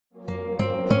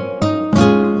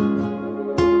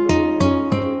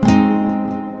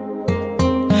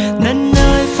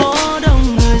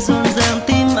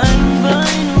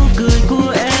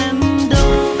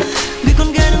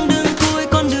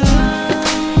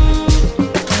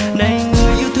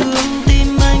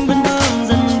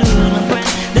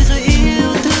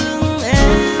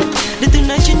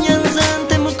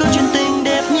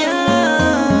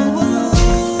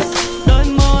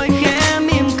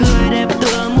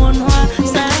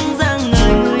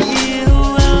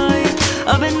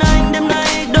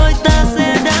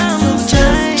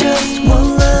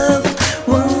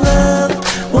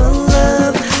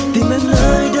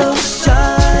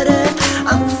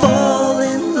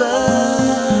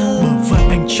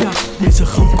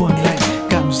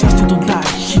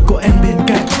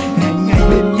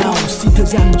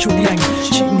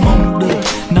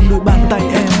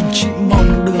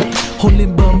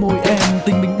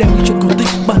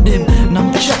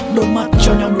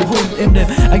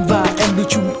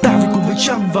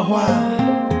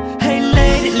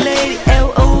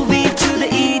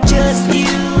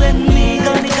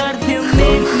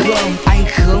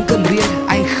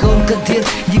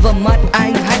vào mắt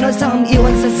anh. Hãy nói rằng em yêu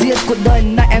anh sẽ giết cuộc đời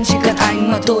này, em chỉ cần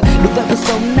anh mà thôi. Đối với cuộc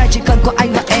sống này chỉ cần có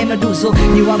anh và em là đủ rồi.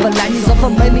 Nhiều hoa và lá như gió và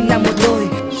mây, mình là một đôi.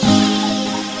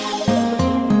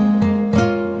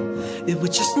 It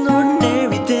was just an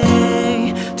ordinary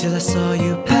day till I saw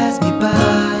you pass me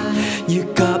by. You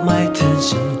got my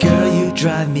attention, girl, you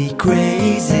drive me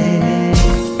crazy.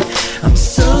 I'm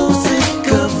so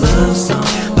sick of love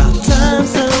songs about time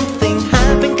something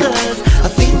happened, 'cause I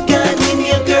think I need me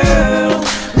a girl.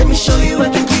 Let me show you I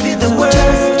can give you the world.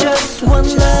 Just one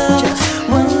love,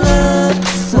 one love,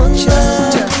 one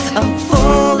love. I'm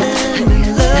falling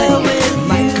in love with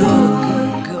my girl.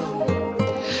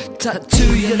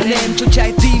 Tattoo your name cho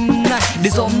trái tim này, để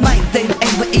gió mạnh tên em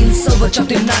vẫn in sâu vào trong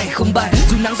tim này. Không bài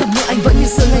dù nắng dù mưa anh vẫn như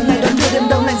xưa, ngày ngày đón đưa đêm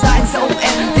đông lạnh giá anh sẽ ôm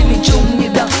em. Tim mình chung như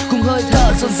đập cùng hơi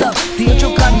thở dồn dập, tiếng yêu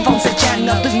trong căn phòng sẽ tràn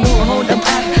ngập từng nụ hôn ấm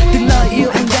áp, từng lời yêu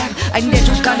anh để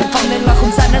trong căn phòng nên là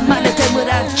không gian ân mạn để thêm mưa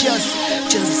đang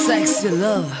just sexy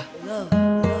love.